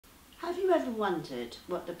Have you ever wondered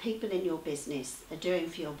what the people in your business are doing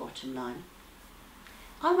for your bottom line?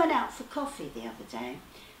 I went out for coffee the other day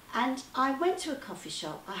and I went to a coffee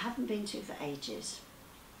shop I haven't been to for ages.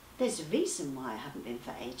 There's a reason why I haven't been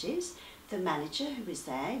for ages. The manager who was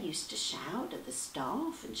there used to shout at the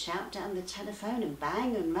staff and shout down the telephone and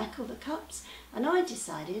bang and rackle the cups, and I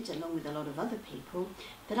decided, along with a lot of other people,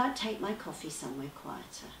 that I'd take my coffee somewhere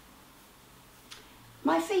quieter.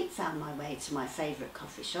 My feet found my way to my favourite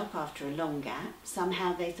coffee shop after a long gap.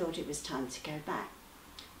 Somehow they thought it was time to go back.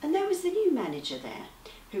 And there was the new manager there,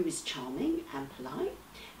 who was charming and polite,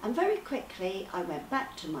 and very quickly I went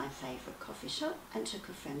back to my favourite coffee shop and took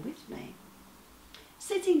a friend with me.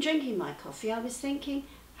 Sitting drinking my coffee, I was thinking,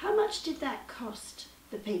 how much did that cost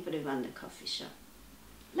the people who run the coffee shop?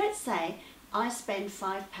 Let's say I spend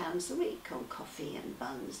 £5 a week on coffee and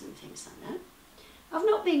buns and things like that. I've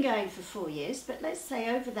not been going for 4 years, but let's say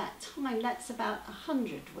over that time, that's about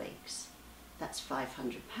 100 weeks. That's £500.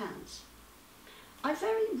 I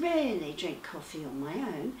very rarely drink coffee on my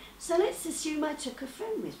own, so let's assume I took a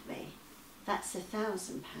friend with me. That's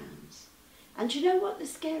 £1,000. And you know what the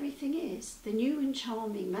scary thing is? The new and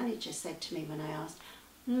charming manager said to me when I asked,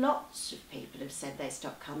 lots of people have said they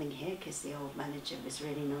stopped coming here because the old manager was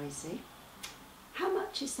really noisy. How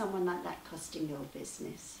much is someone like that costing your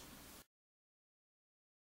business?